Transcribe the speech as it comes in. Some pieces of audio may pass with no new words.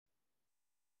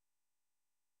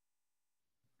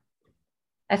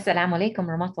Assalamu alaikum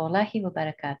warahmatullahi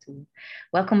wabarakatuh.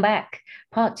 Welcome back.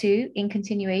 Part two, in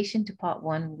continuation to part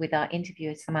one with our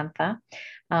interviewer Samantha.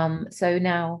 So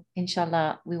now,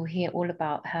 inshallah, we will hear all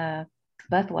about her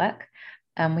birth work.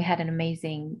 We had an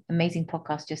amazing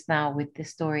podcast just now with the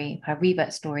story, her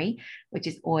revert story, which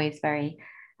is always very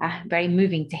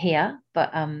moving to hear.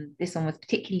 But this one was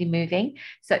particularly moving.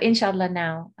 So inshallah,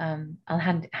 now I'll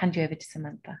hand you over to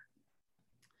Samantha.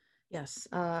 Yes.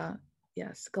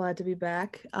 Yes. Glad to be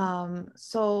back.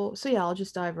 So yeah, I'll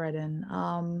just dive right in.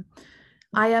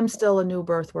 I am still a new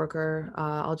birth worker.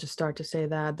 I'll just start to say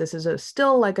that this is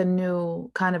still like a new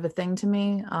kind of a thing to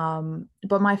me.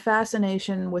 But my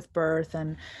fascination with birth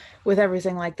and with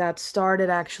everything like that started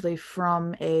actually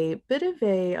from a bit of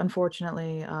a,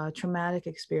 unfortunately, traumatic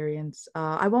experience.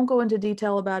 I won't go into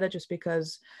detail about it just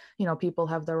because, people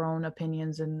have their own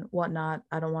opinions and whatnot.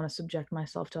 I don't want to subject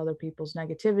myself to other people's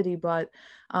negativity, but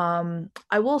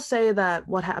I will say that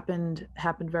what happened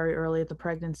very early in the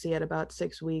pregnancy at about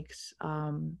 6 weeks,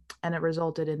 and it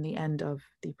resulted in the end of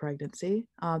the pregnancy.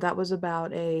 That was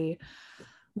about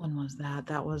when was that?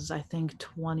 That was, I think,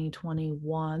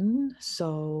 2021.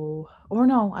 So, or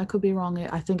no, I could be wrong.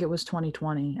 I think it was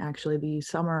 2020, actually, the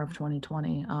summer of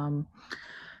 2020.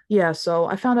 Yeah, so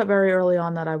I found out very early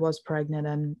on that I was pregnant,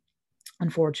 and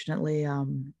unfortunately,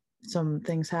 some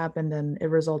things happened and it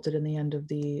resulted in the end of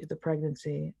the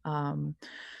pregnancy.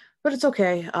 But it's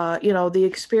okay. The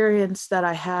experience that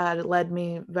I had led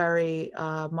me very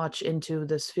much into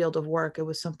this field of work. It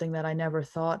was something that I never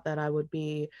thought that I would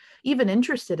be even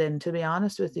interested in, to be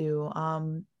honest with you.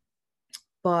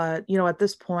 But at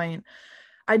this point,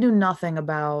 I knew nothing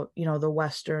about, the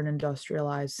Western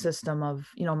industrialized system of,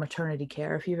 maternity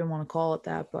care, if you even want to call it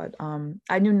that. But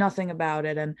I knew nothing about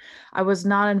it. And I was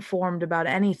not informed about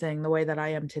anything the way that I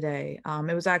am today.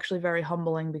 It was actually very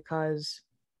humbling because,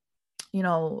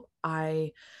 like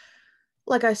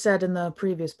I said in the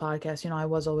previous podcast, I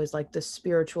was always like this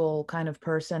spiritual kind of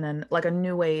person and like a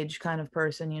new age kind of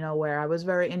person, where I was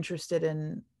very interested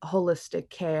in holistic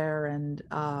care and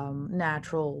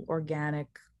natural, organic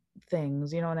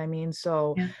things, you know what I mean?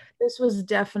 So Yeah. this was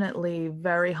definitely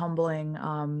very humbling.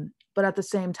 But at the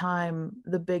same time,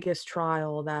 the biggest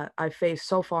trial that I faced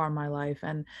so far in my life.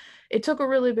 And it took a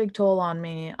really big toll on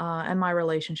me and my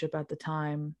relationship at the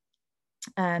time.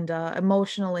 And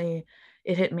emotionally,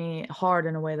 it hit me hard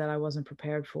in a way that I wasn't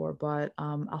prepared for. But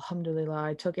alhamdulillah,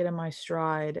 I took it in my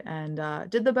stride and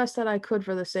did the best that I could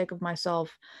for the sake of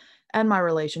myself and my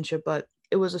relationship. But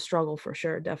it was a struggle for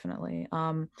sure, definitely.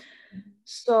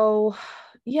 So,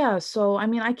 yeah, so I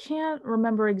mean, I can't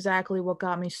remember exactly what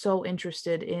got me so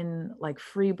interested in like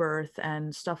free birth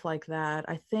and stuff like that.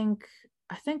 I think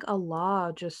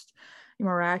Allah just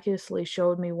miraculously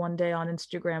showed me one day on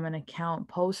Instagram an account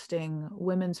posting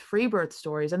women's free birth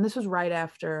stories. And this was right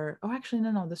after, oh, actually,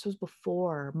 no, this was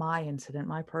before my incident,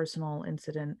 my personal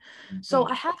incident. So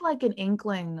Okay. I had like an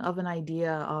inkling of an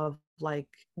idea of like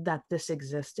that this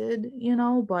existed,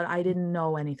 but I didn't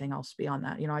know anything else beyond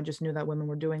that. I just knew that women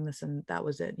were doing this and that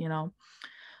was it. And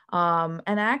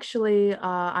actually,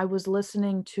 I was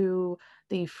listening to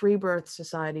the Free Birth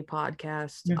Society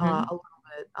podcast Mm-hmm. a little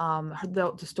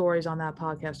bit. The stories on that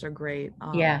podcast are great.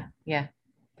 Yeah, yeah.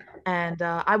 And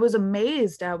I was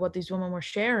amazed at what these women were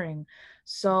sharing.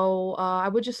 So I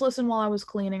would just listen while I was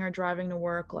cleaning or driving to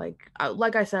work. Like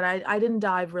I said, I didn't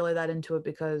dive really that into it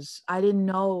because I didn't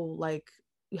know like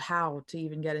how to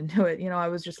even get into it. I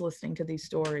was just listening to these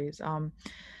stories.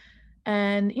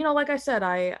 And like I said,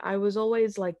 I was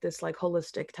always like this like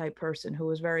holistic type person who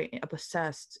was very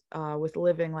obsessed with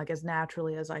living like as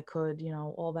naturally as I could,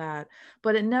 all that.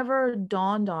 But it never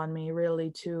dawned on me really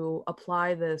to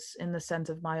apply this in the sense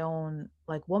of my own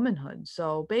like womanhood.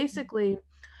 So basically,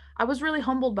 I was really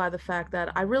humbled by the fact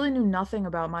that I really knew nothing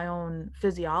about my own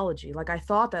physiology. Like I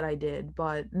thought that I did,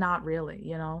 but not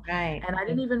really. Right. And I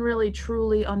didn't even really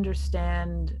truly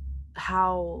understand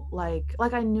how like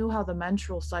I knew how the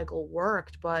menstrual cycle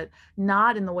worked, but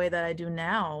not in the way that I do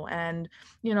now. And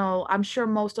I'm sure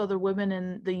most other women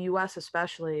in the US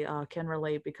especially can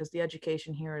relate because the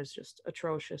education here is just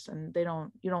atrocious and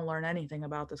you don't learn anything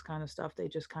about this kind of stuff. They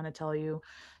just kind of tell you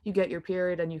you get your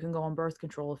period and you can go on birth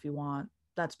control if you want.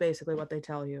 That's basically what they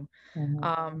tell you.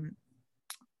 Mhm.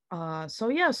 Um, so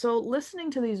yeah, so listening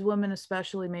to these women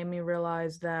especially made me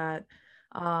realize that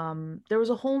there was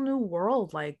a whole new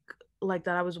world like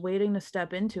that I was waiting to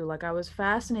step into. Like I was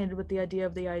fascinated with the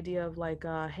idea of like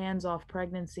hands-off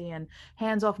pregnancy and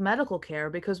hands-off medical care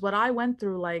because what I went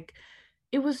through, like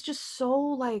it was just so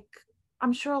like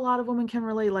I'm sure a lot of women can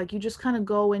relate. Like you just kind of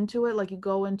go into it, like you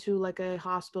go into like a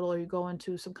hospital or you go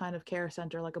into some kind of care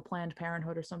center, like a Planned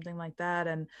Parenthood or something like that,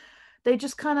 and they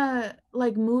just kind of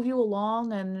like move you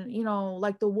along, and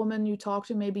like the woman you talk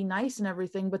to may be nice and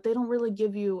everything, but they don't really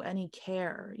give you any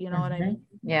care, you know what I mean?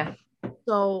 Yeah.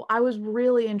 So I was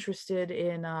really interested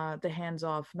in the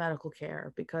hands-off medical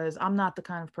care because I'm not the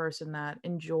kind of person that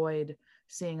enjoyed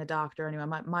seeing a doctor anyway.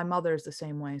 My mother's the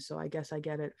same way, so I guess I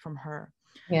get it from her.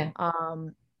 Yeah.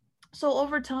 Um, so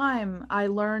over time, I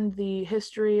learned the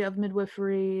history of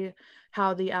midwifery,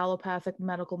 how the allopathic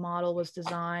medical model was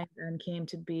designed and came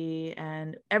to be,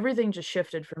 and everything just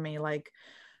shifted for me. Like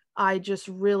I just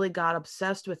really got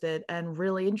obsessed with it and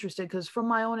really interested because from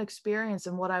my own experience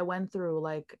and what I went through,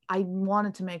 like I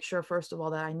wanted to make sure, first of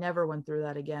all, that I never went through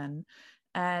that again.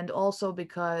 And also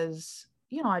because,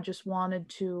 I just wanted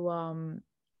to,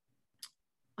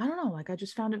 I don't know, like I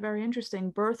just found it very interesting.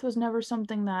 Birth was never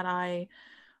something that I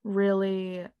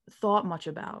really thought much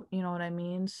about, you know what I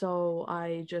mean? So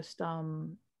I just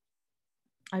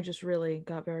really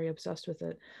got very obsessed with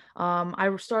it.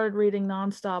 I started reading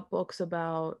nonstop books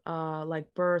about like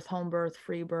birth, home birth,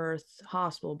 free birth,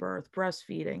 hospital birth,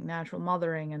 breastfeeding, natural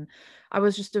mothering, and I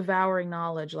was just devouring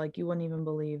knowledge like you wouldn't even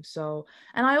believe. So,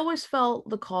 and I always felt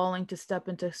the calling to step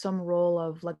into some role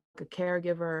of like a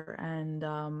caregiver, and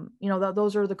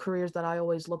those are the careers that I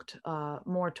always looked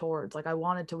more towards. Like I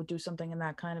wanted to do something in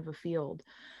that kind of a field.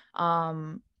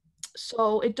 Um,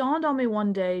 so it dawned on me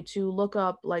one day to look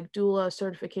up like doula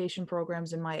certification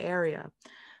programs in my area,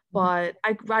 Mhm. but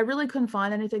I really couldn't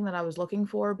find anything that I was looking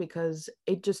for because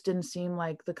it just didn't seem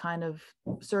like the kind of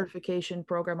certification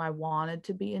program I wanted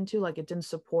to be into. Like it didn't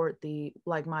support the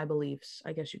like my beliefs,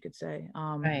 I guess you could say.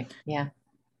 Right. Yeah.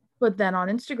 But then on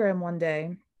Instagram one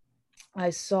day, I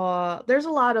saw there's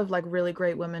a lot of like really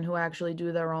great women who actually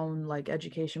do their own like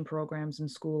education programs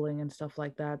and schooling and stuff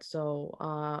like that. So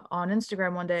on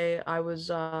Instagram one day,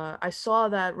 I saw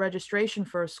that registration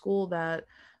for a school that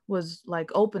was like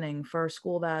opening for a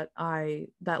school that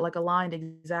like aligned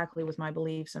exactly with my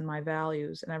beliefs and my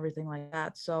values and everything like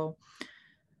that. So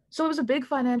it was a big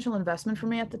financial investment for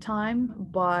me at the time,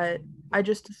 but I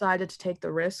just decided to take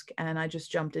the risk and I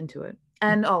just jumped into it.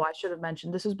 And oh, I should have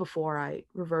mentioned this is before I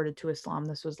reverted to Islam.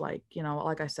 This was like,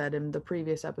 like I said in the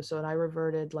previous episode, I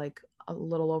reverted like a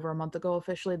little over a month ago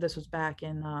officially. This was back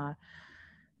in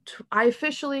I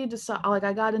officially decided like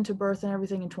I got into birth and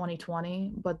everything in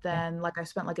 2020, but Yeah. then like I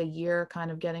spent like a year kind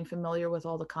of getting familiar with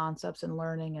all the concepts and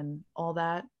learning and all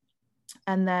that.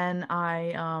 And then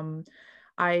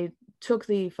I took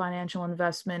the financial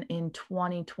investment in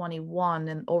 2021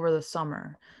 and over the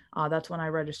summer. That's when I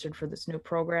registered for this new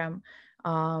program.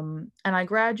 And I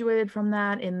graduated from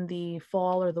that in the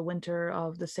fall or the winter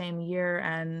of the same year.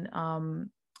 And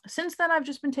since then, I've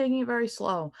just been taking it very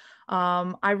slow.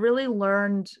 I really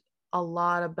learned a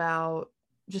lot about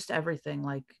just everything,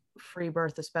 like free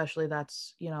birth, especially.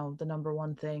 That's, the number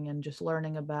one thing, and just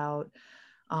learning about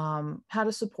how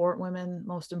to support women,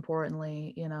 most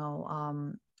importantly,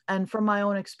 and from my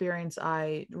own experience,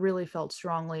 I really felt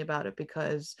strongly about it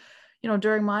because,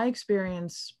 during my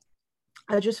experience,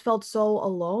 I just felt so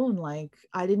alone. Like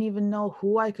I didn't even know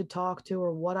who I could talk to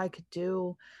or what I could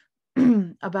do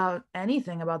about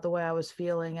anything about the way I was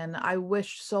feeling. And I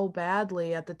wished so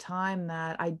badly at the time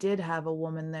that I did have a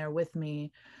woman there with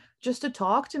me just to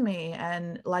talk to me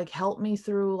and like help me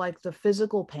through like the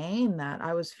physical pain that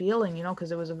I was feeling,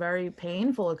 because it was a very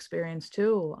painful experience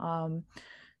too.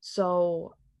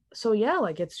 So so yeah,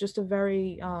 like it's just a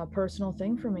very personal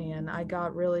thing for me, and I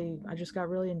just got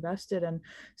really invested, and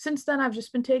since then I've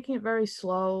just been taking it very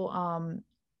slow.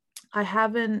 I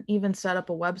haven't even set up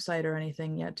a website or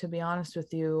anything yet, to be honest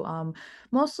with you.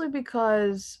 Mostly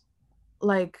because,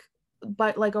 like,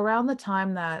 but like around the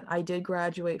time that I did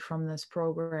graduate from this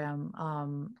program,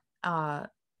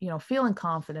 feeling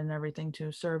confident and everything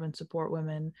to serve and support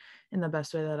women in the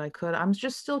best way that I could. I'm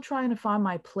just still trying to find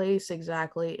my place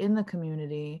exactly in the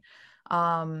community.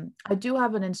 I do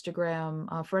have an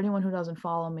Instagram. For anyone who doesn't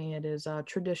follow me, it is a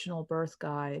traditional birth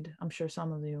guide. I'm sure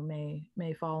some of you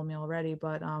may follow me already,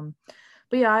 but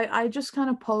yeah, I just kind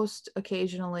of post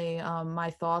occasionally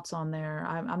my thoughts on there.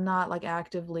 I'm not like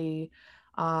actively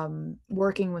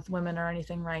working with women or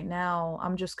anything right now.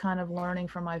 I'm just kind of learning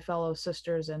from my fellow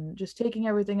sisters and just taking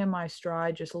everything in my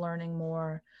stride, just learning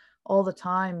more all the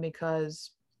time,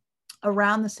 because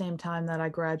around the same time that I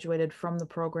graduated from the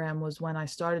program was when I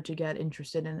started to get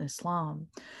interested in Islam.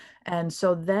 And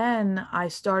so then I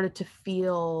started to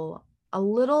feel a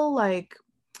little like,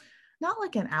 not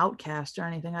like an outcast or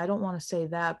anything, I don't want to say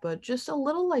that, but just a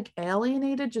little like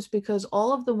alienated, just because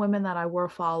all of the women that I were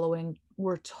following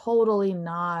were totally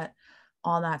not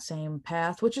on that same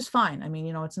path, which is fine. I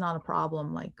mean, it's not a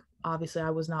problem. Like, obviously, I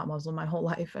was not Muslim my whole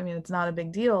life. I mean, it's not a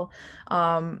big deal.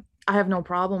 I have no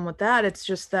problem with that. It's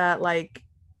just that, like,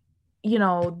 you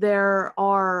know, there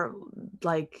are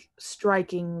like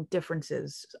striking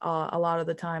differences a lot of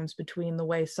the times between the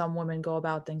way some women go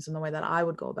about things and the way that I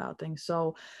would go about things.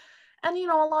 So, and you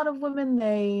know, a lot of women,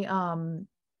 they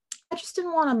I just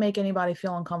didn't want to make anybody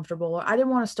feel uncomfortable. I didn't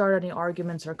want to start any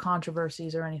arguments or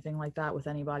controversies or anything like that with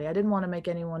anybody. I didn't want to make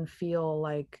anyone feel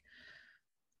like,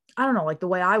 I don't know, like the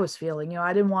way I was feeling. You know,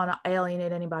 I didn't want to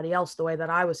alienate anybody else the way that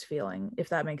I was feeling, if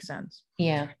that makes sense.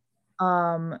 Yeah.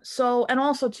 So, and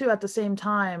also too, at the same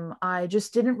time, I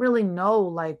just didn't really know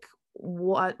like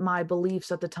what my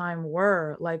beliefs at the time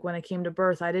were. Like when it came to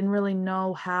birth, I didn't really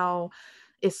know how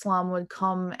Islam would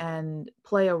come and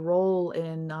play a role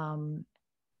in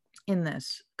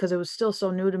this, because it was still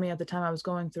so new to me at the time. I was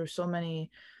going through so many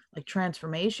like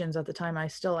transformations at the time. I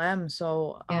still am.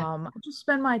 So Yeah. I just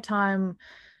spend my time,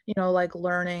 you know, like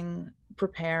learning,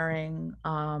 preparing.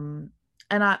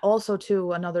 And I also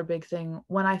too, another big thing,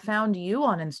 when I found you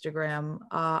on Instagram,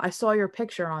 I saw your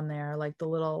picture on there, like the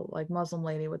little like Muslim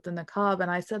lady with the niqab,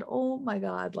 and I said, oh my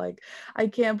God, like I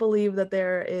can't believe that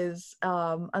there is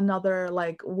another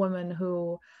like woman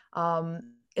who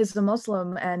is a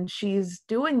Muslim and she's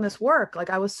doing this work. Like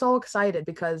I was so excited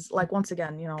because, like, once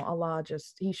again, you know, Allah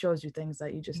just, he shows you things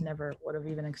that you just never would have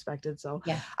even expected. So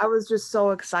Yeah. I was just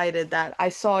so excited that I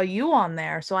saw you on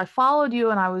there. So I followed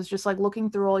you and I was just like looking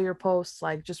through all your posts,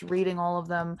 like just reading all of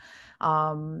them.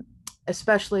 Um,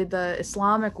 especially the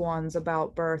Islamic ones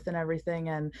about birth and everything.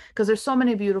 And because there's so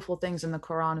many beautiful things in the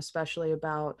Quran, especially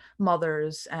about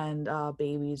mothers and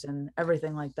babies and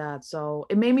everything like that. So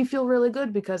it made me feel really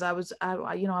good because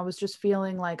you know, I was just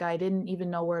feeling like I didn't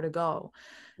even know where to go.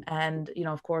 And, you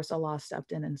know, of course, Allah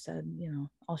stepped in and said, you know,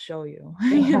 I'll show you,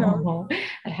 you know. Oh, So,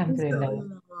 Alhamdulillah. you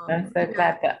know, I'm so yeah.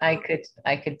 glad that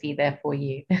I could be there for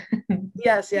you.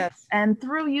 Yes, yes. And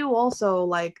through you also,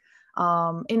 like,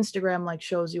 Instagram like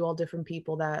shows you all different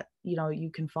people that, you know, you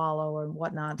can follow and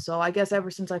whatnot. So I guess ever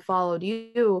since I followed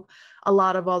you, a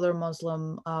lot of other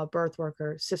Muslim birth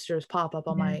worker sisters pop up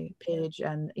on Yeah. my page,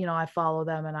 and you know, I follow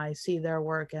them and I see their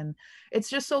work, and it's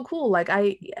just so cool. Like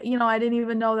I, you know, I didn't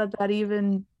even know that that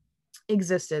even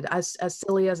existed, as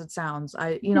silly as it sounds.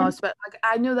 I, you know, like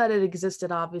I knew that it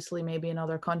existed obviously maybe in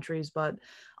other countries, but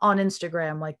on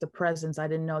Instagram, like the presence, I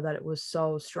didn't know that it was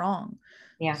so strong.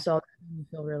 Yeah. So that made me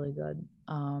feel really good.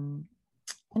 And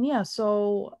yeah,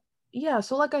 so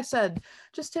like I said,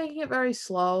 just taking it very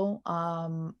slow,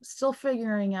 still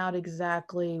figuring out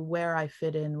exactly where I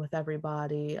fit in with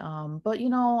everybody. But you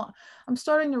know, I'm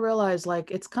starting to realize like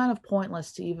it's kind of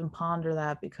pointless to even ponder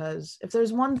that, because if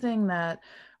there's one thing that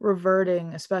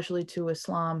reverting especially to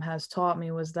Islam has taught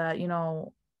me, was that, you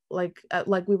know, like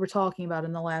we were talking about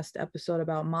in the last episode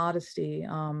about modesty,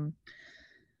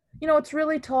 you know, it's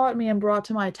really taught me and brought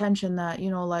to my attention that, you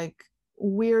know, like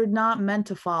we're not meant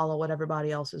to follow what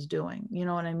everybody else is doing. You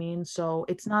know what I mean? So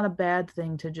it's not a bad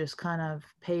thing to just kind of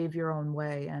pave your own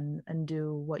way and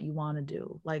do what you want to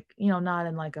do. Like, you know, not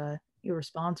in like a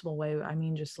irresponsible way. I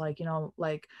mean, just like, you know,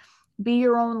 like be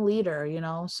your own leader, you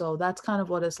know? So that's kind of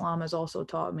what Islam has also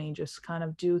taught me, just kind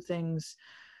of do things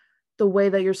the way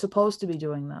that you're supposed to be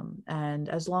doing them. And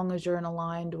as long as you're in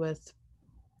aligned with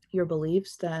your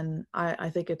beliefs, then I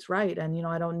think it's right. And, you know,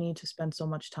 I don't need to spend so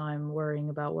much time worrying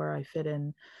about where I fit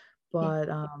in. Yeah. But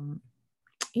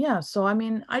yeah, so I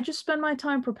mean, I just spend my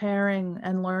time preparing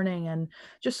and learning, and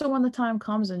just so when the time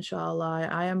comes, inshallah,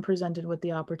 I am presented with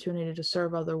the opportunity to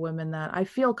serve other women, that I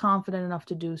feel confident enough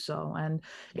to do so. And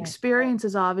Yeah. experience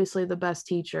is obviously the best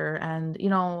teacher. And you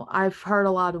know, I've heard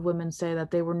a lot of women say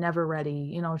that they were never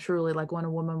ready, you know, truly, like when a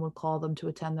woman would call them to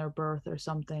attend their birth or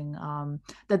something,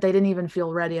 that they didn't even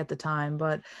feel ready at the time.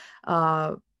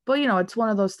 Uh but you know, it's one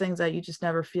of those things that you just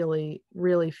never feel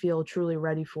really feel truly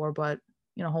ready for. But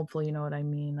you know, hopefully you know what I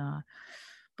mean.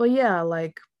 But yeah,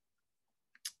 like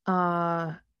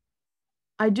uh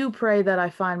I do pray that I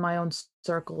find my own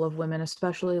circle of women,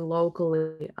 especially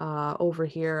locally, over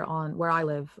here on where I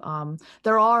live.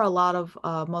 There are a lot of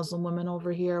Muslim women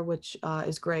over here, which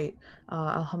is great,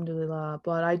 alhamdulillah.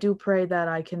 But I do pray that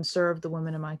I can serve the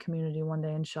women in my community one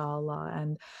day, inshallah.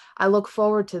 And I look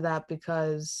forward to that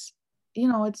because, you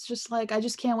know, it's just like, I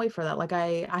just can't wait for that. Like,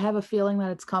 I have a feeling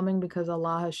that it's coming because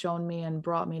Allah has shown me and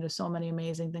brought me to so many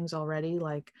amazing things already.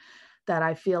 Like, that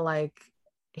I feel like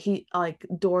like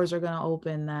doors are going to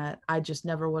open that I just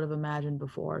never would have imagined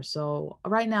before. So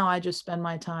right now I just spend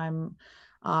my time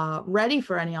ready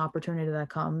for any opportunity that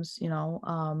comes, you know.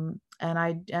 And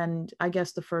I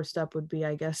guess the first step would be,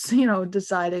 I guess, you know,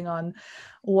 deciding on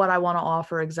what I want to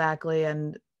offer exactly,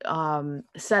 and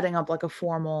setting up like a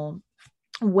formal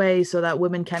way so that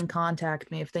women can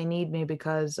contact me if they need me,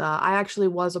 because I actually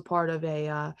was a part of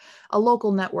a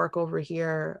local network over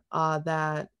here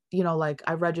that, you know, like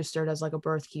I registered as like a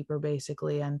birth keeper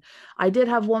basically. And I did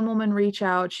have one woman reach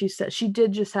out. She said she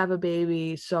did just have a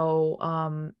baby. So,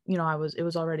 you know, it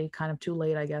was already kind of too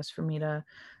late, I guess, for me to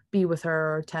be with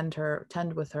her or tend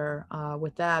with her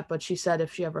with that. But she said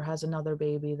if she ever has another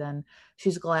baby, then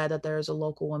she's glad that there's a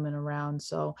local woman around.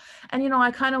 So, and, you know,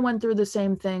 I kind of went through the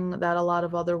same thing that a lot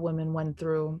of other women went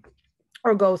through,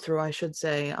 or go through, I should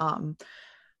say,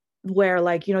 where,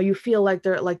 like, you know, you feel like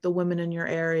they're like the women in your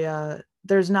area,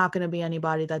 there's not going to be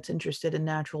anybody that's interested in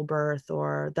natural birth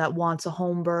or that wants a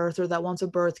home birth or that wants a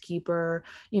birth keeper.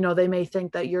 You know, they may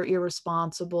think that you're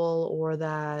irresponsible or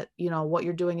that, you know, what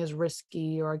you're doing is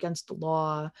risky or against the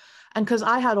law. And because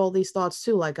I had all these thoughts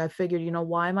too, like I figured, you know,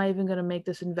 why am I even going to make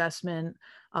this investment?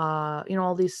 You know,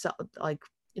 all these like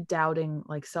doubting,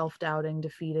 like self-doubting,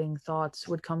 defeating thoughts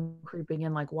would come creeping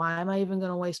in, like, why am I even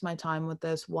going to waste my time with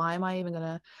this? Why am I even going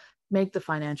to make the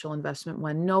financial investment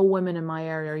when no women in my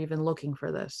area are even looking for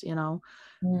this, you know?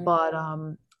 But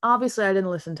obviously I didn't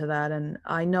listen to that. And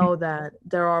I know that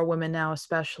there are women now,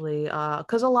 especially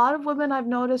because a lot of women I've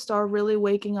noticed are really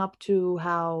waking up to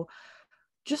how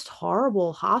just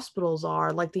horrible hospitals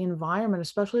are, like the environment,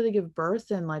 especially to give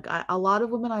birth in. Like a lot of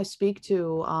women I speak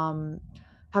to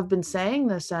have been saying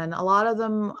this, and a lot of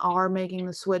them are making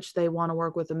the switch. They want to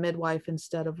work with a midwife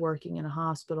instead of working in a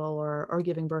hospital, or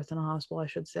giving birth in a hospital, I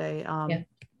should say. Yeah.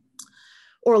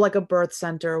 Or like a birth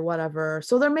center or whatever.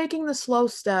 So they're making the slow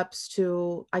steps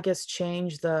to, I guess,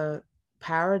 change the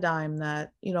paradigm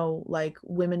that, you know, like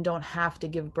women don't have to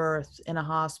give birth in a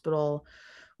hospital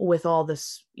with all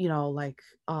this, you know, like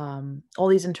all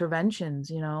these interventions,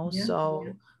 you know. Yeah. So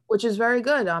which is very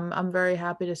good. I'm very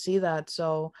happy to see that.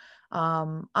 So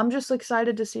I'm just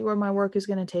excited to see where my work is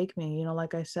going to take me. You know,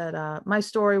 like I said, my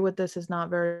story with this is not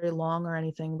very long or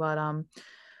anything, but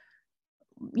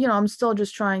you know, I'm still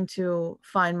just trying to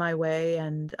find my way.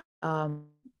 And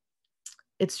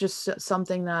it's just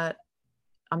something that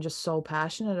I'm just so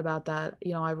passionate about, that,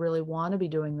 you know, I really want to be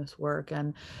doing this work.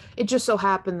 And it just so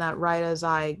happened that right as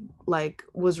I like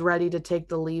was ready to take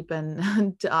the leap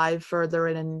and dive further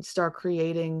in and start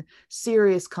creating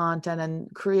serious content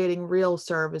and creating real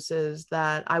services,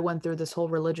 that I went through this whole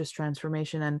religious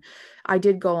transformation. And I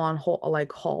did go on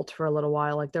halt for a little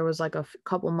while. Like there was like a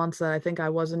couple months that I think I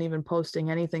wasn't even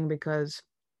posting anything because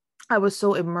I was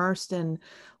so immersed in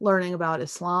learning about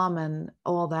Islam and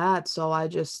all that. So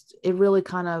it really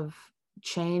kind of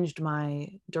changed my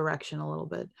direction a little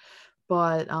bit.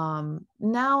 But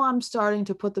now I'm starting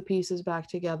to put the pieces back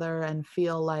together and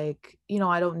feel like, you know,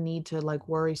 I don't need to like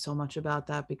worry so much about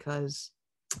that, because,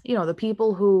 you know, the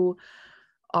people who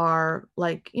are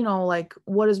like, you know, like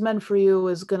what is meant for you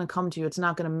is going to come to you. It's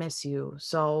not going to miss you.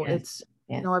 So Yes. it's,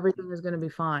 you Yes. know, everything is going to be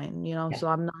fine, you know. Yeah. So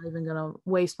I'm not even going to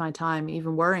waste my time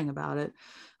even worrying about it.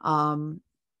 Um,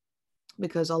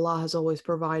 because Allah has always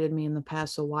provided me in the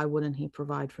past. So why wouldn't He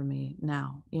provide for me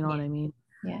now? You know Yeah. what I mean?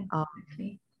 Yeah. Um,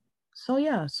 Exactly. so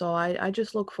yeah, so I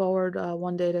just look forward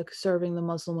one day to serving the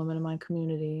Muslim women in my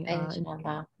community.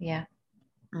 Inshallah. Yeah.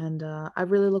 And I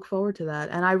really look forward to that.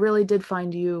 And I really did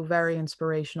find you very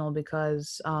inspirational,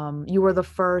 because you were the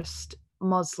first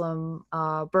Muslim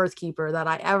birth keeper that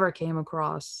I ever came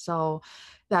across. So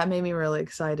that made me really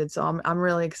excited. So I'm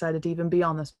really excited to even be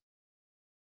on this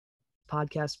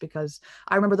podcast, because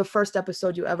I remember the first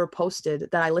episode you ever posted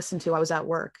that I listened to. I was at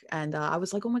work, and I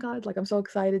was like, oh my God, like I'm so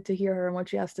excited to hear her and what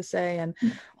she has to say and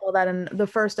all that. And the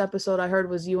first episode I heard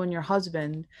was you and your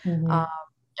husband. Mm-hmm.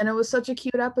 And it was such a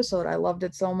cute episode. I loved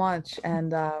it so much.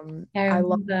 And I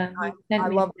remember you sent I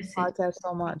me love a the message. podcast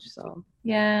so much. So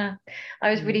Yeah, I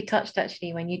was mm, really touched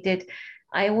actually when you did.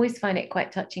 I always find it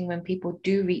quite touching when people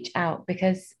do reach out,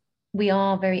 because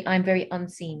I'm very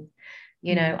unseen.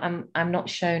 You know, mm, I'm not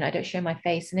shown, I don't show my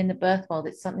face. And in the birth world,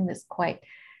 it's something that's quite,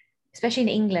 especially in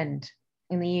England,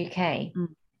 in the UK, mm,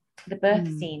 the birth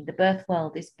mm, scene, the birth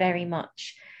world is very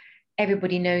much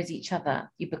everybody knows each other.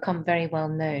 You become very well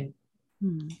known.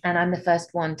 mm, And I'm the first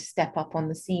one to step up on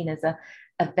the scene as a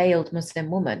veiled Muslim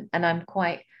woman. And I'm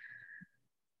quite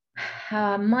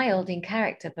mild in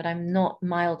character, but I'm not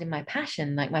mild in my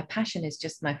passion. Like my passion is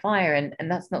just my fire, and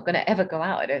that's not going to ever go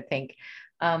out, I don't think.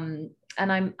 And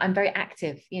I'm very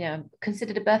active, you know, I'm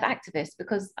considered a birth activist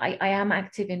because I am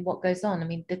active in what goes on. I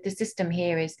mean, the system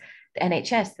here is the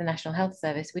NHS, the National Health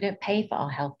Service. We don't pay for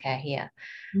our healthcare here.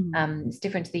 mm, It's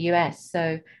different to the US.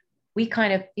 So we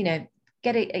kind of, you know,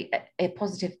 get a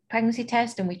positive pregnancy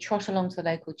test and we trot along to the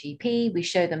local GP. We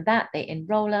show them that, they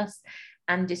enroll us,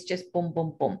 and it's just boom,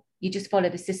 boom, boom. You just follow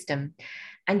the system,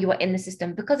 and you are in the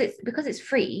system because it's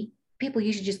free. people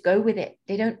usually just go with it.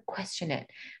 They don't question it.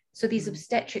 So these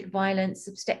obstetric violence,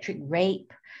 obstetric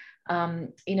rape,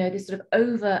 this sort of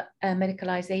over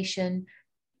medicalization,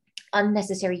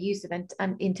 unnecessary use of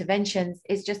interventions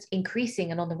is just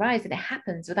increasing and on the rise, and it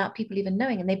happens without people even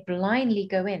knowing, and they blindly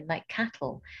go in like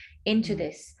cattle into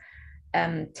this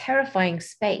terrifying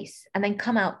space and then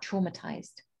come out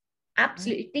traumatized,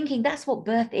 absolutely thinking that's what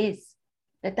birth is,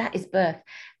 that is birth.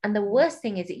 And the worst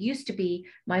thing is, it used to be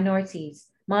minorities,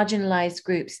 marginalized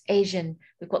groups, Asian.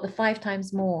 We've got the 5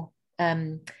 times more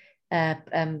kind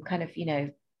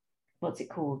of, what's it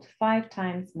called, 5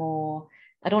 times more,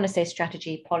 I don't want to say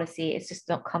strategy, policy, it's just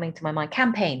not coming to my mind,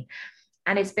 campaign.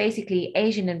 And it's basically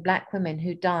Asian and Black women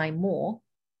who die more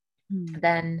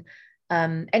than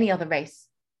any other race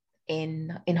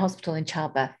in hospital in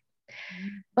childbirth.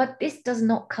 But this does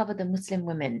not cover the Muslim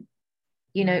women.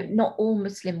 Not all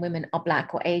Muslim women are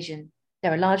Black or Asian.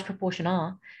 There are a large proportion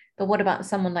are. But what about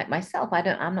someone like myself?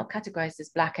 I'm not categorized as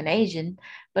Black and Asian,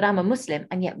 but I'm a Muslim,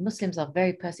 and yet Muslims are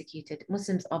very persecuted.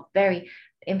 Muslims are very,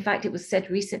 in fact, it was said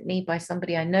recently by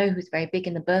somebody I know who's very big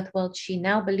in the birth world. She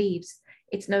now believes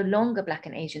it's no longer Black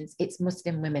and Asians, it's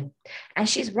Muslim women. And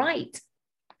she's right,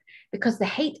 because the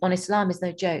hate on Islam is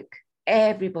no joke.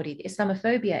 Everybody, the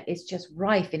Islamophobia is just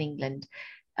rife in England.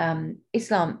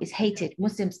 Islam is hated.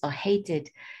 Muslims are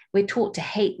hated. We're taught to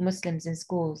hate Muslims in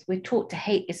schools. We're taught to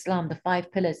hate Islam, the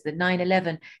 5 pillars, the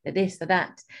 9/11, the this, the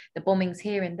that, the bombings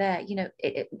here and there.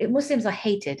 Muslims are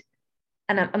hated.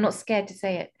 And I'm not scared to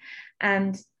say it.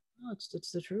 And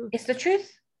it's the truth. It's the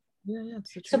truth. Yeah,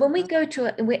 it's the truth. So when we go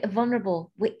to we're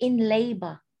vulnerable, we're in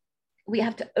labor. We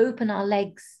have to open our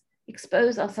legs,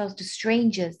 expose ourselves to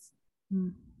strangers.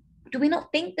 Do we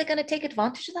not think they're going to take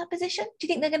advantage of that position? Do you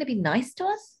think they're going to be nice to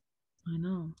us? I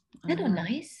know. They're not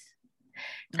nice.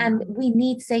 And we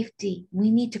need safety.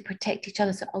 We need to protect each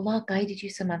other. So Allah guided you,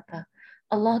 Samantha.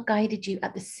 Allah guided you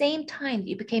at the same time that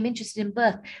you became interested in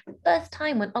birth. The first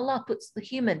time when Allah puts the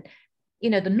human, the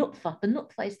nutfa. The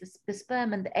nutfa is the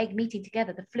sperm and the egg meeting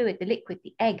together, the fluid, the liquid,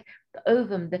 the egg, the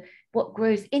ovum, what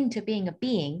grows into being a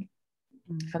being.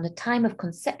 From the time of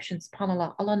conception,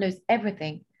 subhanAllah, Allah knows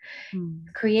everything.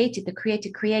 The creator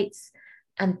creates.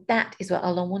 And that is where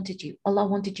Allah wanted you. Allah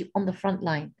wanted you on the front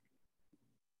line,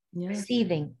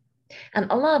 receiving.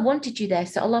 And Allah wanted you there.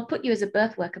 So Allah put you as a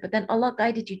birth worker, but then Allah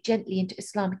guided you gently into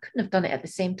Islam. He couldn't have done it at the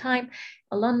same time.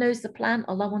 Allah knows the plan.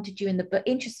 Allah wanted you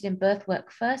interested in birth work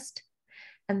first.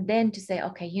 And then to say,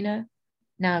 okay,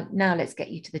 now let's get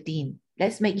you to the deen.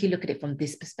 Let's make you look at it from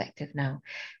this perspective now.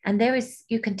 And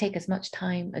you can take as much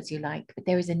time as you like, but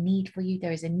there is a need for you.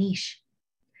 There is a niche.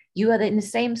 You are in the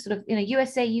same sort of,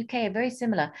 USA, UK are very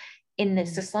similar in the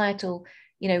societal,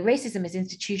 racism is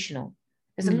institutional.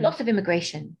 There's a lot of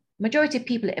immigration. Majority of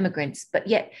people are immigrants, but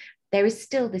yet there is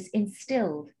still this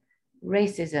instilled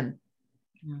racism.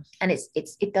 And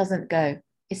it doesn't go.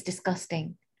 It's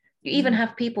disgusting. You even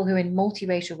have people who are in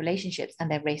multiracial relationships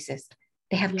and they're racist.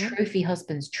 They have trophy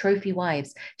husbands, trophy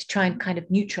wives to try and kind of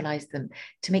neutralize them,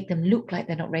 to make them look like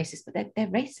they're not racist, but they're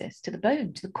racist to the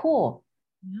bone, to the core.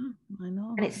 Yeah, I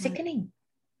know. And it's sickening.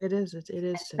 It is. It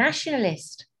is.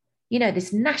 Nationalist.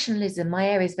 This nationalism, my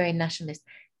area is very nationalist.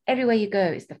 Everywhere you go,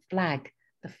 it's the flag,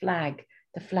 the flag,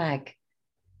 the flag.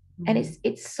 And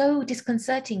it's so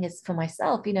disconcerting as for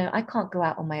myself. I can't go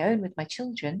out on my own with my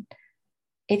children.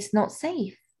 It's not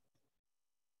safe.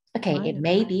 Okay, it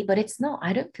may be, but it's not.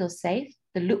 I don't feel safe.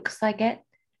 The looks I get,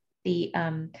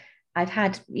 I've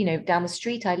had, down the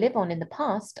street I live on in the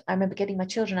past, I remember getting my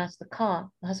children out of the car.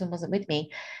 My husband wasn't with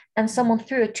me. And someone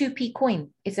threw a 2p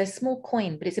coin. It's a small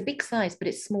coin, but it's a big size, but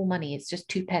it's small money. It's just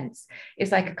 2 pence.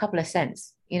 It's like a couple of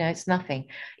cents. It's nothing.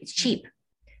 It's cheap,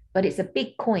 but it's a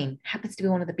big coin. Happens to be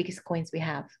one of the biggest coins we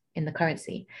have in the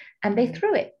currency. And they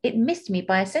threw it. It missed me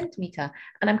by a centimeter.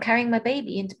 And I'm carrying my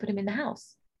baby in to put him in the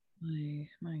house.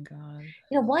 My God.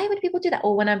 Why would people do that?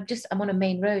 Or when I'm on a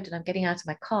main road and I'm getting out of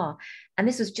my car, and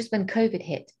this was just when COVID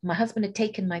hit. My husband had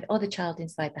taken my other child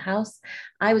inside the house.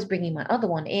 I was bringing my other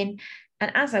one in.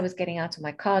 And as I was getting out of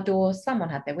my car door, someone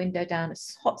had their window down.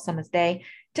 It's a hot summer's day.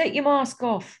 Take your mask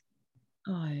off.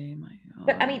 Oh my God.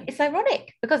 But I mean, it's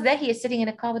ironic because there he is sitting in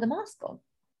a car with a mask on.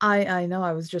 I know.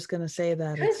 I was just going to say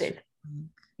that. COVID,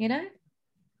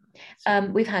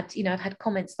 we've had, I've had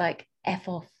comments like F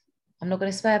off. I'm not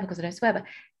going to swear because I don't swear, but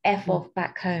F off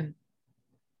back home.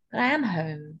 But I am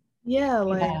home. Yeah,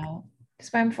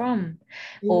 that's where I'm from.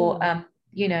 Yeah. Or,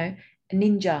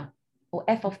 ninja, or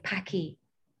F off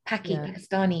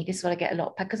Pakistani. This is what I get a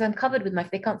lot because I'm covered with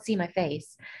they can't see my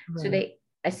face. Right. So they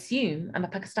assume I'm a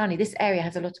Pakistani. This area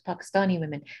has a lot of Pakistani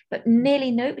women, but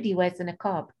nearly nobody wears the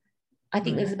niqab. I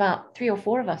think there's about 3 or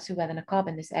 4 of us who wear the niqab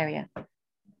in this area.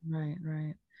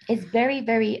 Right. It's very,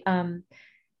 very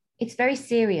it's very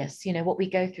serious, you know, what we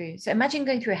go through. So imagine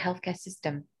going through a healthcare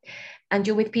system and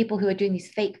you're with people who are doing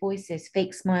these fake voices,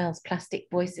 fake smiles, plastic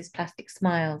voices, plastic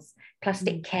smiles,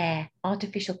 plastic care,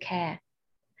 artificial care.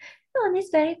 On this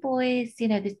very voice, you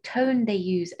know, the tone they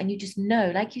use, and you just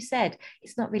know, like you said,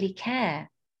 it's not really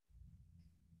care.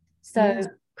 So Yes.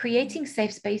 creating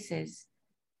safe spaces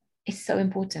is so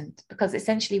important because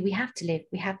essentially we have to live,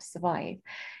 we have to survive.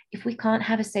 If we can't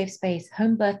have a safe space,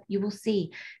 home birth, you will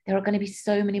see there are going to be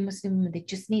so many Muslim women. They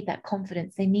just need that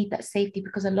confidence. They need that safety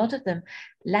because a lot of them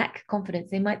lack confidence.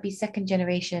 They might be second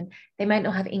generation. They might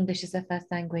not have English as their first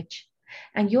language.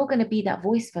 And you're going to be that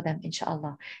voice for them,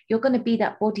 inshallah. You're going to be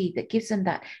that body that gives them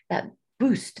that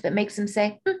boost that makes them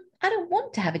say, I don't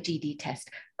want to have a GD test.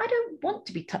 I don't want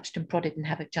to be touched and prodded and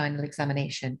have a vaginal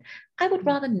examination. I would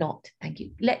rather not. Thank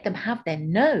you. Let them have their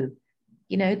no,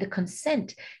 you know, the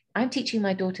consent. I'm teaching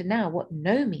my daughter now what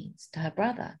no means to her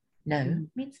brother. No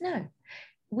means no.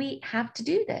 We have to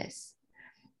do this.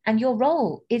 And your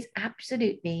role is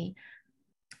absolutely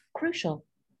crucial.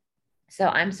 So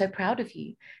I'm so proud of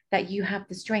you that you have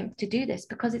the strength to do this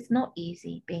because it's not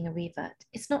easy being a revert.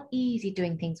 It's not easy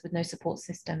doing things with no support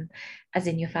system, as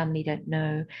in your family don't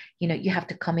know. You know, you have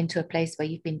to come into a place where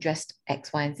you've been dressed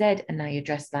X, Y, and Z, and now you're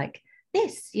dressed like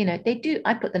this. You know, they do.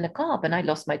 I put the niqab and I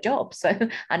lost my job, so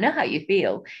I know how you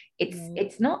feel.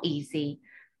 It's not easy,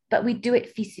 but we do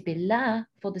it fi sibillah,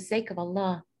 for the sake of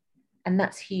Allah. And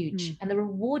that's huge. And the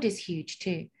reward is huge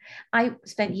too. I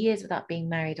spent years without being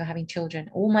married or having children.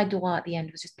 All my dua at the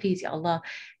end was just, please, Ya Allah,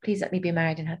 please let me be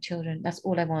married and have children. That's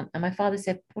all I want. And my father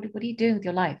said, what are you doing with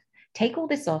your life? Take all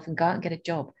this off and go out and get a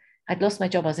job. I'd lost my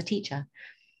job as a teacher.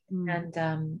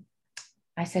 And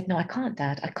I said, no, I can't,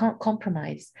 Dad. I can't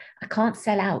compromise. I can't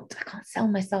sell out. I can't sell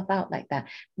myself out like that.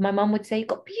 My mom would say, you've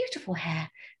got beautiful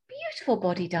hair, beautiful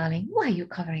body, darling. Why are you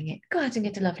covering it? Go out and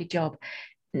get a lovely job.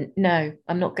 No,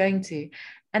 I'm not going to.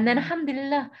 And then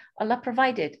alhamdulillah, Allah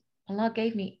provided. Allah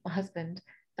gave me my husband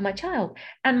and my child.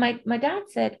 And my dad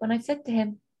said, when I said to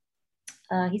him,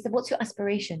 he said, what's your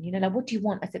aspiration? You know, like, what do you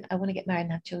want? I said, I want to get married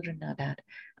and have children now, Dad.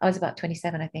 I was about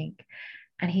 27, I think.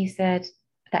 And he said,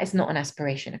 that is not an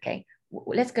aspiration. Okay,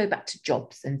 let's go back to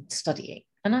jobs and studying.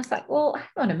 And I was like, well,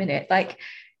 hang on a minute. Like,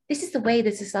 this is the way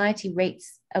the society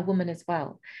rates a woman as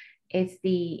well, is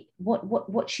the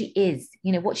what she is,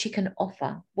 you know, what she can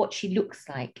offer, what she looks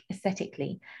like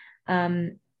aesthetically.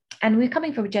 And we're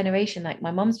coming from a generation, like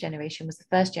my mom's generation was the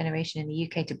first generation in the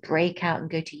UK to break out and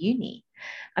go to uni.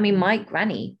 I mean, my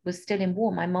granny was still in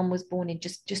war. My mom was born in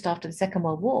just after the Second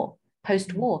World War,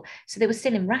 post-war. So they were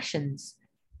still in rations.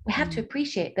 We have to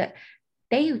appreciate that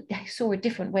they saw a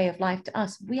different way of life to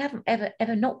us. We haven't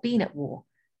ever not been at war.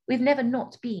 We've never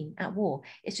not been at war.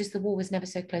 It's just the war was never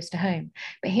so close to home.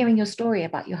 But hearing your story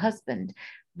about your husband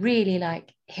really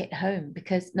like hit home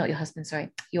because, not your husband, sorry,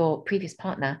 your previous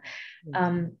partner.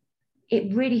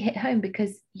 It really hit home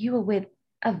because you were with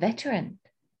a veteran.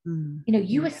 You know,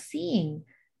 you were seeing,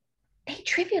 they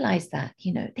trivialize that,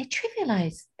 you know, they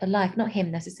trivialize the life, not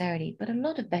him necessarily, but a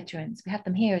lot of veterans. We have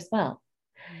them here as well.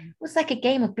 It was like a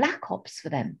game of black ops for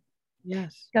them.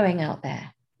 Yes. Going out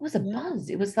there. It was a buzz.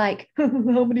 It was like,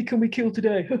 how many can we kill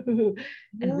today? And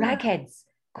ragheads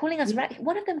calling us rag.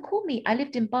 One of them called me. I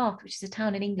lived in Bath, which is a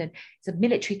town in England. It's a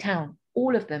military town.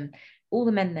 All of them, all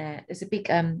the men there. There's a big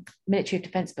military of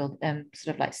defense build,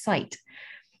 sort of like site,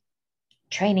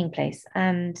 training place.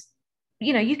 And,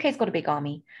 you know, UK's got a big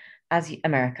army, as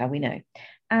America, we know.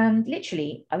 And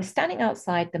literally, I was standing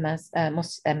outside the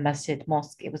masjid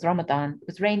mosque. It was Ramadan. It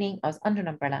was raining. I was under an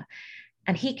umbrella.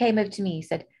 And he came over to me. He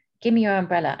said, give me your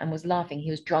umbrella, and was laughing.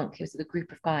 He was drunk. He was with a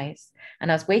group of guys.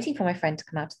 And I was waiting for my friend to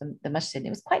come out to the masjid. And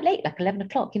it was quite late, like 11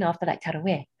 o'clock, you know, after like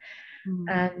Tarawih.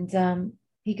 And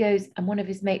he goes, and one of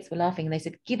his mates were laughing. And they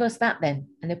said, give us that then.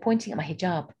 And they're pointing at my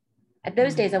hijab. At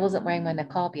those days, I wasn't wearing my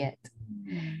niqab yet.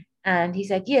 And he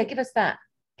said, yeah, give us that.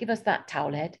 Give us that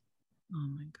towel head. Oh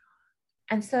my God.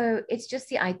 And so it's just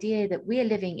the idea that we are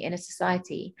living in a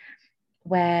society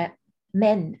where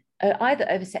men either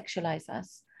over-sexualize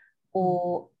us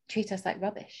or treat us like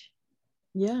rubbish.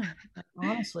 Yeah,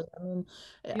 honestly, I mean,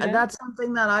 that's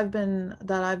something that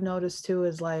I've noticed too,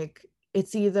 is like,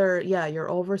 it's either, you're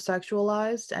over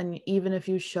sexualized, and even if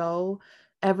you show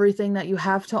everything that you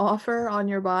have to offer on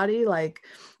your body, like,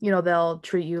 you know, they'll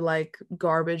treat you like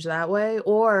garbage that way,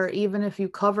 or even if you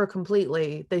cover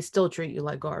completely, they still treat you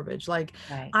like garbage. Like,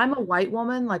 I'm a white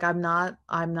woman, like I'm not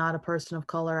a person of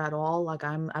color at all, like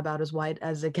I'm about as white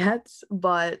as it gets,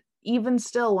 but even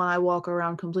still, when I walk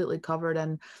around completely covered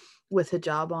and with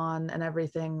hijab on and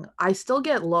everything, I still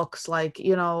get looks like,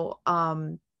 you know,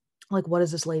 like, what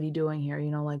is this lady doing here? You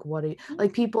know, like, what are you,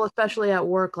 like, people, especially at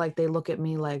work, like, they look at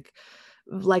me like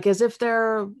as if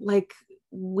they're like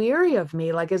weary of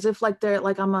me, like as if like they're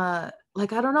like I'm a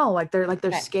like I don't know, like they're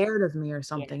Right. scared of me or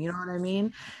something. You Yes. know what I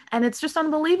mean? And it's just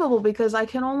unbelievable because I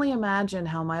can only imagine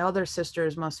how my other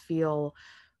sisters must feel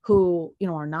who, you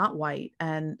know, are not white,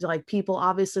 and like people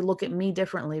obviously look at me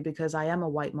differently because I am a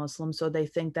white Muslim, so they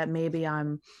think that maybe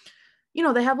I'm, you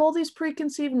know, they have all these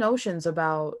preconceived notions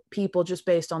about people just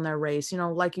based on their race. You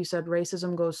know, like you said,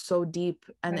 racism goes so deep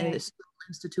and it Right. is so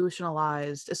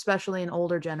institutionalized, especially in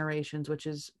older generations, which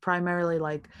is primarily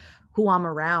like who I'm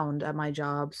around at my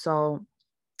job. So,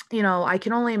 you know, I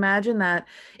can only imagine that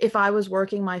if I was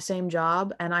working my same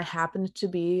job and I happened to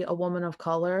be a woman of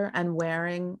color and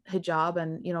wearing hijab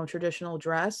and, you know, traditional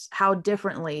dress, how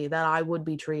differently that I would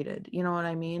be treated. You know what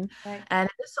I mean? Right. And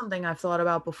it is something I've thought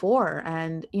about before.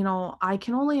 And, you know, I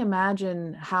can only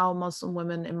imagine how Muslim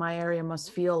women in my area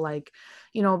must feel like,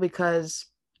 you know, because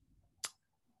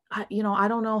you know, I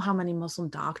don't know how many Muslim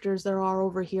doctors there are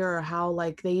over here or how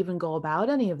like they even go about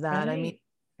any of that. I mean,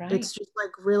 Right. Right. it's just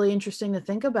like really interesting to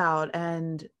think about.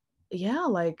 And yeah,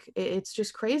 like it's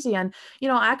just crazy. And, you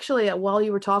know, actually, while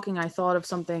you were talking, I thought of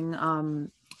something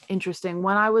interesting.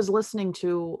 When I was listening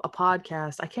to a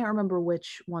podcast, I can't remember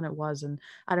which one it was, and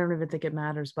I don't even think it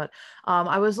matters, but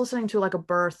I was listening to like a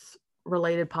birth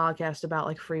related podcast about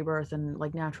like free birth and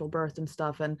like natural birth and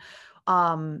stuff. And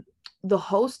um, the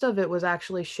host of it was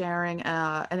actually sharing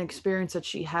an experience that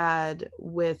she had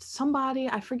with somebody.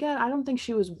 I forget. I don't think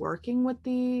she was working with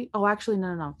the. Oh, actually,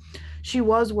 no, no, no. She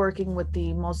was working with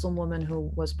the Muslim woman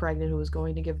who was pregnant, who was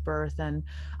going to give birth, and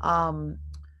um,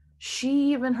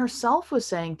 she even herself was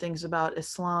saying things about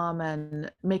Islam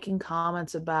and making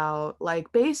comments about,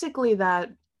 like, basically that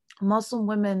Muslim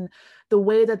women, the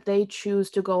way that they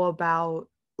choose to go about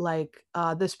like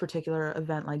this particular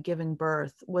event, like giving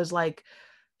birth, was like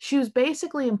she was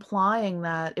basically implying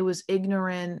that it was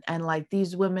ignorant and like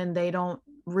these women, they don't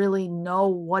really know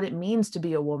what it means to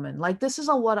be a woman. Like this is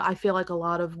what I feel like a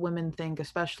lot of women think,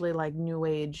 especially like new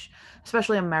age,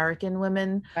 especially American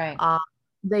women. Right. uh,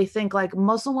 they think like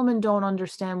Muslim women don't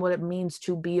understand what it means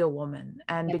to be a woman,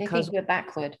 and Yeah, they because think we're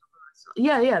backward.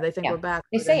 yeah, they think we're Yeah.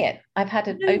 They backward. say And it. I've had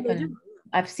it yeah, they do. open.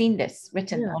 I've seen this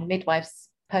written Yeah, on midwives'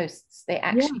 posts. They yeah,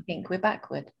 actually think we're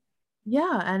backward.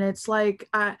 yeah. And it's like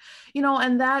you know,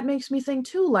 and that makes me think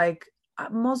too, like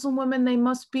Muslim women, they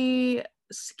must be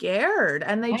scared,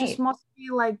 and they just Right. must be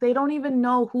like they don't even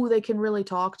know who they can really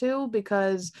talk to,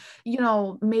 because you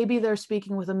know, maybe they're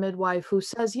speaking with a midwife who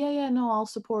says, yeah, yeah, no, I'll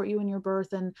support you in your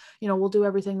birth, and you know, we'll do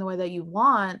everything the way that you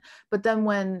want. But then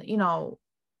when, you know,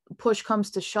 push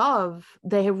comes to shove,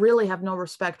 they really have no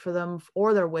respect for them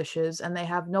or their wishes, and they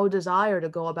have no desire to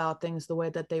go about things the way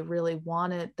that they really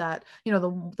wanted, that, you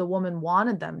know, the woman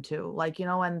wanted them to, like, you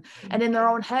know. And in their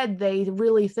own head, they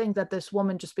really think that this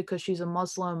woman, just because she's a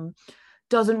Muslim,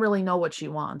 doesn't really know what she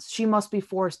wants. She must be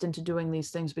forced into doing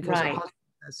these things because her Right. husband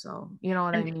says so. You know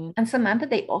what I And mean? and Samantha,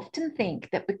 they often think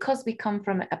that because we come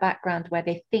from a background where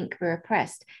they think we're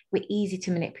oppressed, we're easy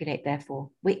to manipulate, therefore.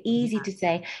 We're easy to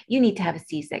say, you need to have a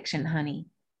C-section, honey.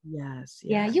 Yes,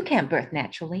 Yeah, yes, you can't birth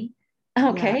naturally. yeah.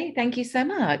 Okay, thank you so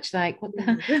much. Like, what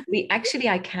the we actually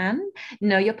I can.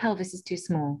 No, your pelvis is too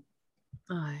small.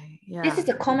 This Yeah. is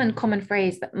a common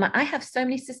phrase that I have so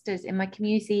many sisters in my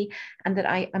community and that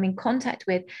I'm in contact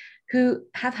with who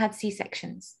have had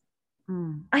C-sections.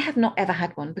 Mm, I have not ever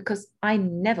had one because I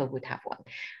never would have one,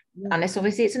 yeah. unless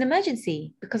obviously it's an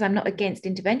emergency, because I'm not against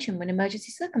intervention when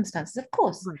emergency circumstances, of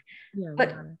course. Right. Yeah, right, But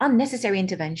right. unnecessary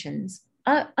interventions,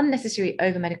 unnecessary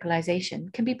over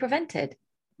medicalization can be prevented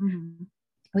Mm-hmm.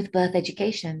 with birth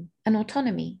education and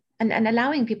autonomy, and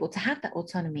allowing people to have that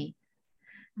autonomy.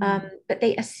 Mm-hmm. But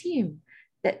they assume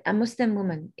that a Muslim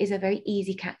woman is a very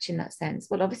easy catch in that sense.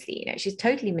 Well, obviously, you know, she's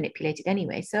totally manipulated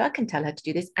anyway, so I can tell her to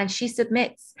do this, and she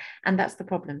submits, and that's the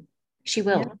problem. She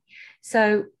Yeah. will.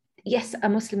 So, yes, a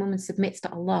Muslim woman submits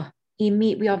to Allah.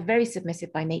 We are very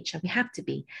submissive by nature. We have to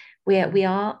be. We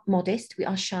are modest. We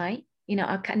are shy. You know,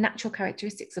 our natural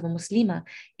characteristics of a Muslima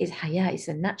is haya. It's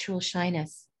a natural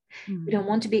shyness. We Mm-hmm. don't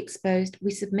want to be exposed.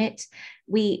 We submit.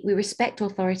 We respect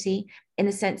authority in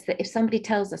the sense that if somebody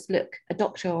tells us, look, a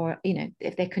doctor, or, you know,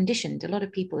 if they're conditioned, a lot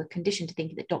of people are conditioned to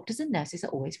thinking that doctors and nurses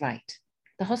are always right.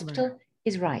 The Right. hospital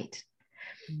is right.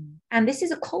 Mm-hmm. And this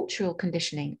is a cultural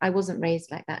conditioning. I wasn't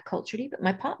raised like that culturally, but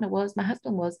my partner was, my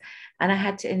husband was, and I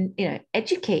had to, you know,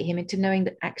 educate him into knowing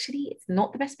that actually it's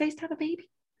not the best place to have a baby.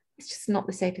 It's just not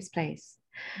the safest place.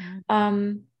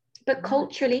 Right. But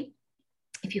culturally,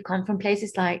 if you come from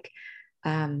places like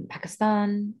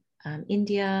Pakistan,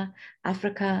 India,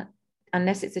 Africa,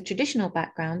 unless it's a traditional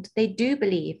background, they do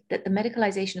believe that the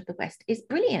medicalization of the West is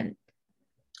brilliant.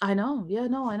 I know. Yeah,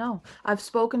 no, I know. I've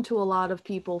spoken to a lot of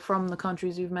people from the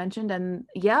countries you've mentioned, and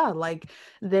yeah, like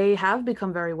they have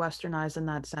become very westernized in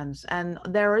that sense. And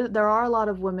there are a lot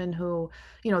of women who,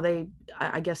 you know,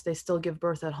 I guess they still give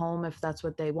birth at home if that's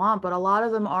what they want, but a lot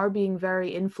of them are being very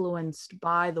influenced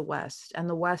by the West, and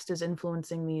the West is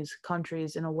influencing these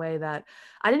countries in a way that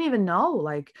I didn't even know.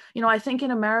 Like, you know, I think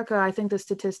in America, I think the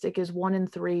statistic is 1 in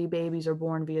 3 babies are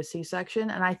born via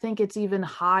C-section, and I think it's even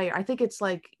higher. I think it's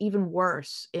like even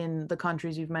worse in the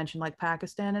countries you've mentioned, like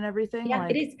Pakistan and everything. Yeah,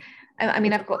 Like, it is. I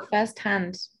mean, I've got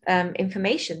firsthand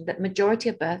information that majority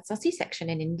of births are C-section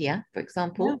in India, for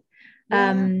example.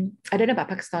 Yeah. I don't know about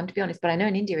Pakistan, to be honest, but I know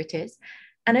in India it is.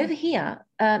 And Yeah. over here,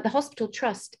 the hospital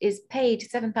trust is paid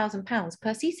 £7,000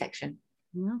 per C-section.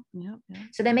 Yeah. Yeah. Yeah.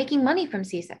 So they're making money from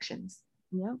C-sections,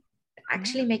 Yeah.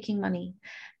 actually making money.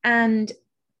 And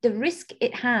the risk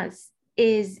it has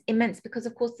is immense because,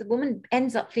 of course, the woman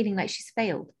ends up feeling like she's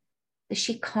failed, that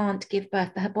she can't give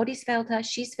birth, that her body's failed her,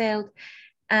 she's failed.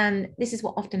 And this is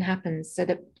what often happens. So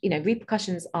that, you know,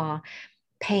 repercussions are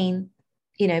pain,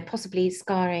 you know, possibly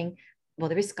scarring. Well,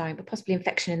 there is scarring, but possibly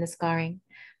infection in the scarring.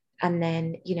 And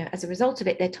then, you know, as a result of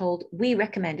it, they're told, we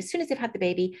recommend, as soon as they've had the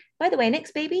baby, by the way,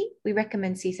 next baby, we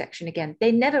recommend C-section again.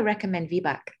 They never recommend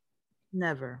VBAC.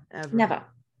 Never, ever. Never.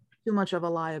 Too much of a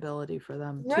liability for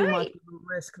them. Right. Too much of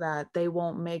a risk that they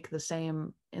won't make the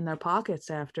same in their pockets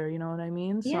after, you know what I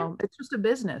mean? Yeah. So it's just a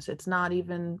business. It's not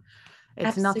even,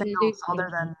 it's nothing Absolutely. else other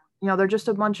than, you know, they're just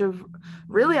a bunch of,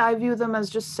 really, I view them as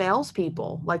just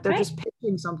salespeople. Like they're Right. just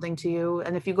pitching something to you.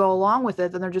 And if you go along with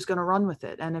it, then they're just going to run with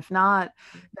it. And if not,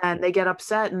 then they get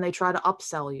upset and they try to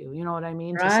upsell you. You know what I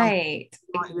mean? To something Right.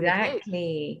 they want you to take.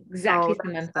 Exactly, So that's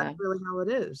Samantha. really how it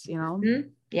is, you know? Mm-hmm.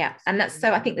 Yeah. And that's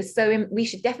so, I think that's so, we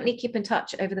should definitely keep in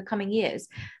touch over the coming years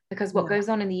because what goes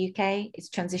on in the UK is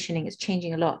transitioning, it's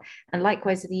changing a lot. And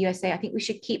likewise to the USA, I think we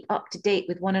should keep up to date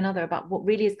with one another about what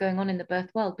really is going on in the birth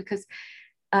world because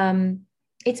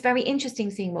it's very interesting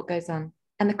seeing what goes on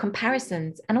and the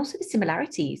comparisons and also the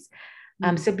similarities.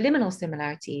 Subliminal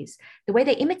similarities, the way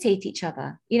they imitate each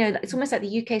other. You know, it's almost like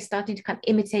the UK is starting to kind of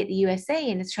imitate the USA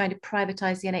and is trying to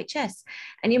privatize the NHS.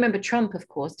 And you remember Trump, of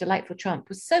course, delightful Trump,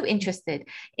 was so interested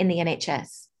in the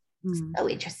NHS, so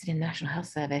interested in the National Health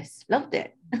Service, loved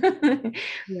it.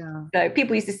 Yeah. So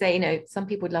people used to say, you know, some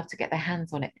people would love to get their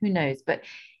hands on it. Who knows? But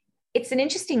it's an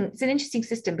interesting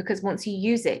system because once you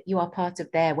use it, you are part of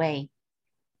their way.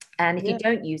 And if you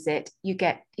don't use it, you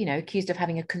get, you know, accused of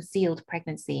having a concealed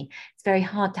pregnancy. It's very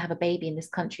hard to have a baby in this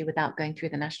country without going through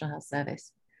the National Health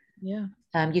Service. Yeah.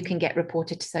 You can get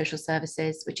reported to social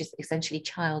services, which is essentially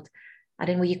I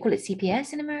don't know what you call it,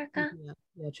 CPS in America?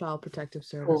 Yeah, Child Protective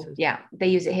Services. Cool. Yeah, they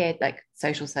use it here, like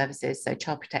social services, so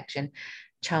child protection,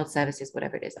 child services,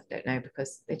 whatever it is. I don't know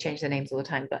because they change their names all the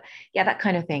time. But yeah, that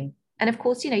kind of thing. And of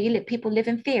course, you know, people live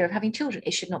in fear of having children.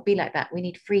 It should not be like that. We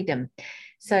need freedom.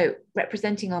 So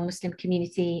representing our Muslim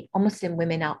community, our Muslim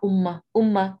women, our ummah.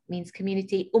 Ummah means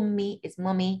community. Ummi is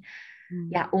mummy.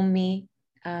 Yeah, ummi.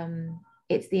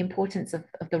 It's the importance of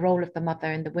the role of the mother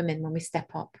and the women when we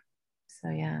step up. So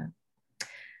yeah.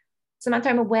 Samantha,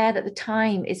 I'm aware that the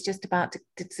time is just about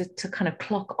to kind of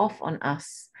clock off on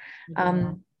us.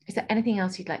 Is there anything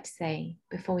else you'd like to say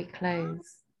before we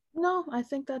close? No, I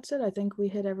think that's it. I think we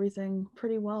hit everything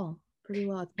pretty well.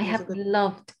 I have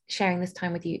loved sharing this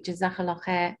time with you. Jazakallah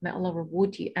khair. May Allah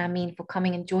reward you. Ameen for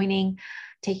coming and joining,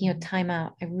 taking your time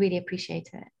out. I really appreciate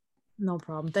it. No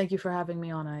problem. Thank you for having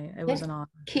me on. It was an honor.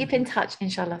 Keep in touch,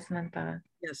 inshallah, Samantha.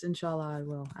 Yes, inshallah, I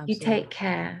will. Absolutely. You take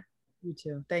care. You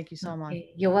too. Thank you so much.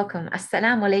 You're welcome.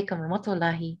 Assalamu alaikum wa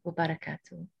rahmatullahi wa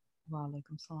barakatuh. Wa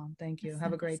alaikum salam. Thank you.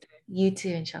 Have a great day. You too,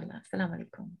 inshallah. Assalamu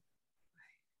alaikum.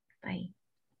 Bye.